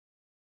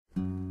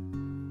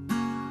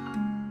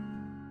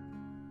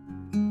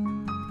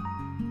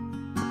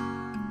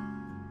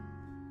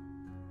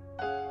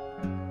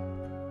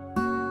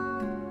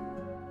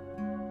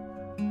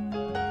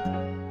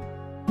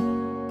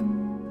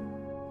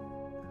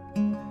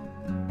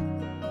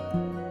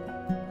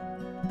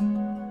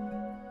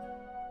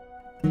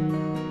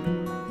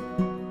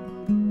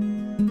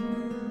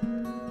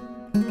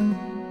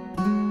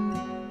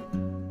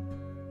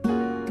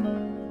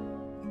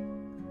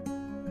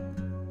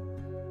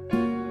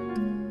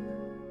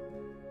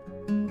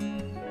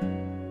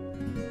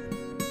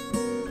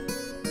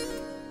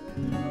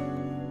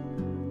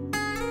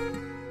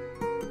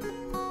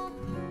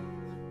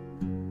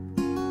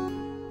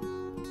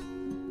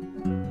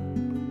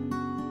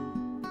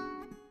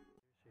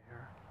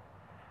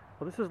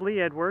Well, this is Lee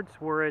Edwards.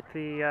 We're at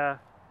the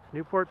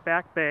Newport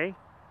Back Bay.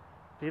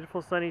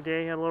 Beautiful sunny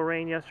day. Had a little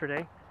rain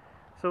yesterday.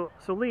 So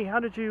Lee,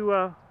 how did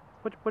you?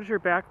 What is your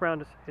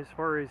background as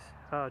far as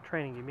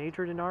training? You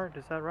majored in art,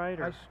 is that right?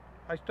 Or?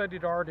 I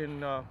studied art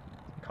in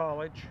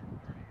college,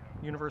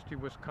 University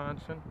of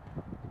Wisconsin,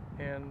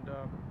 and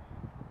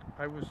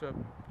I was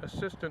an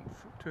assistant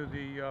to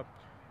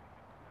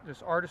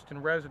this artist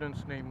in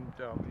residence named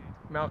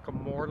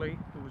Malcolm Morley,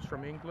 who was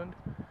from England,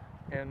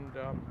 and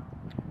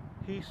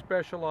he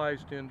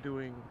specialized in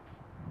doing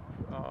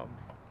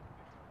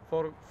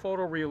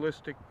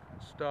photorealistic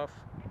stuff,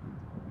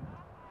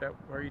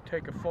 where you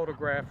take a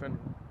photograph and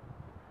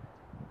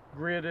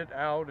grid it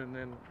out and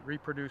then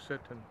reproduce it,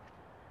 and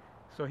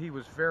so he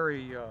was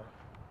very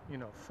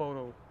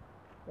photo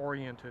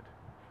oriented.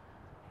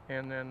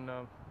 And then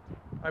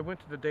I went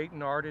to the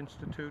Dayton Art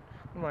Institute.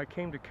 When I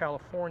came to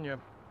California,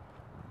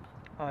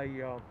 I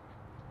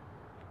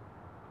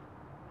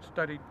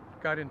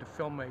got into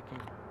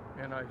filmmaking,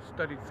 and I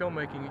studied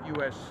filmmaking at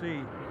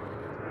USC.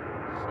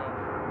 So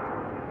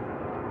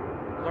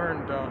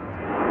learned a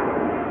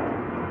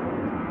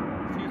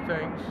few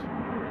things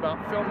about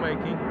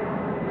filmmaking,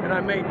 and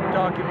I made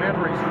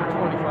documentaries for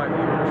 25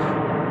 years.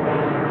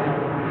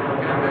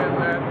 And then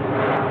that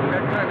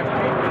kind of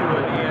came to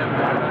an end,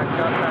 and I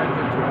got back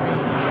into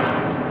painting.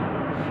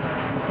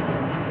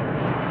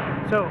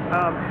 So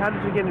how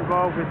did you get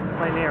involved with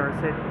Plein?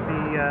 Is it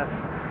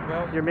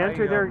your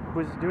mentor there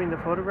was doing the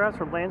photographs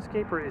or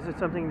landscape, or is it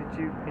something that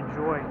you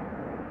enjoy?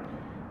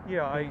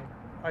 Yeah,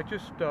 I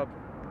just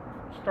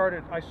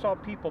started. I saw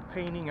people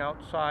painting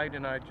outside,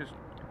 and I just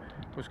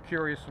was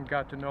curious and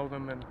got to know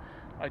them, and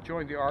I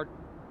joined the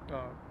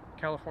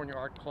California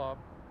Art Club,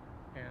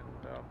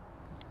 and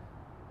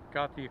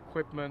got the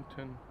equipment,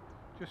 and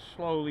just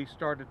slowly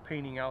started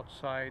painting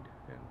outside.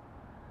 And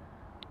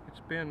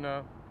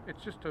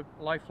it's just a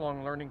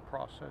lifelong learning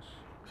process.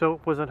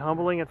 So was it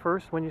humbling at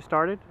first when you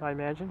started, I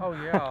imagine? Oh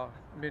yeah,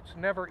 it's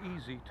never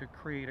easy to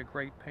create a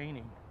great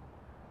painting,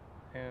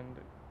 and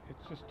it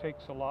just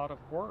takes a lot of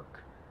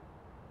work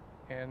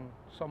and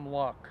some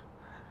luck.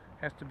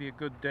 Has to be a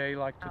good day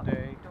like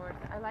today. Outdoors.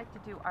 I like to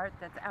do art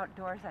that's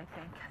outdoors, I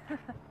think.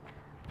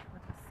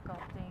 With the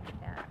sculpting.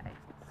 I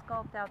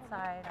sculpt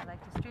outside, I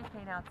like to street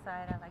paint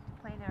outside, I like to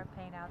plein air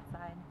paint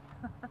outside.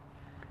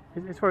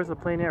 As far as the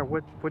plein air,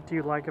 what do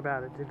you like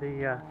about it?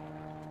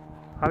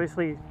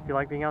 Obviously you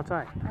like being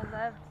outside. I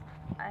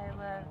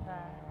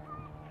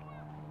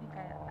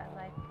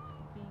like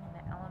being in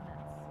the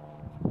elements,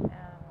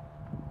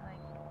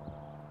 like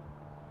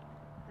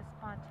the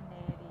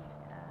spontaneity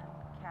and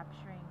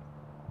capturing.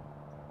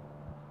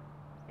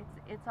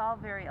 It's all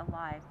very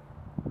alive.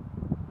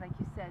 Like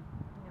you said,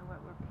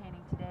 what we're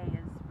painting today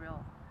is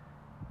real.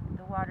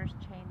 The water's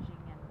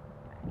changing, and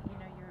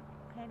you're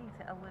painting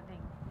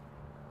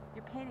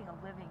You're painting a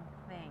living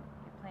thing.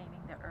 You're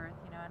painting the earth,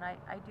 and I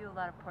do a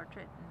lot of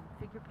portrait and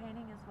figure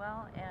painting as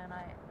well, and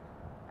I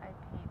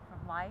paint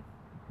from life.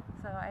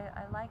 So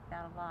I like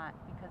that a lot,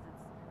 because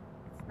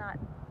it's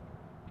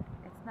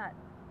not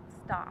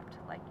stopped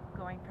like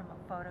going from a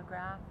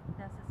photograph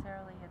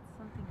necessarily. It's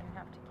something you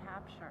have to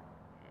capture.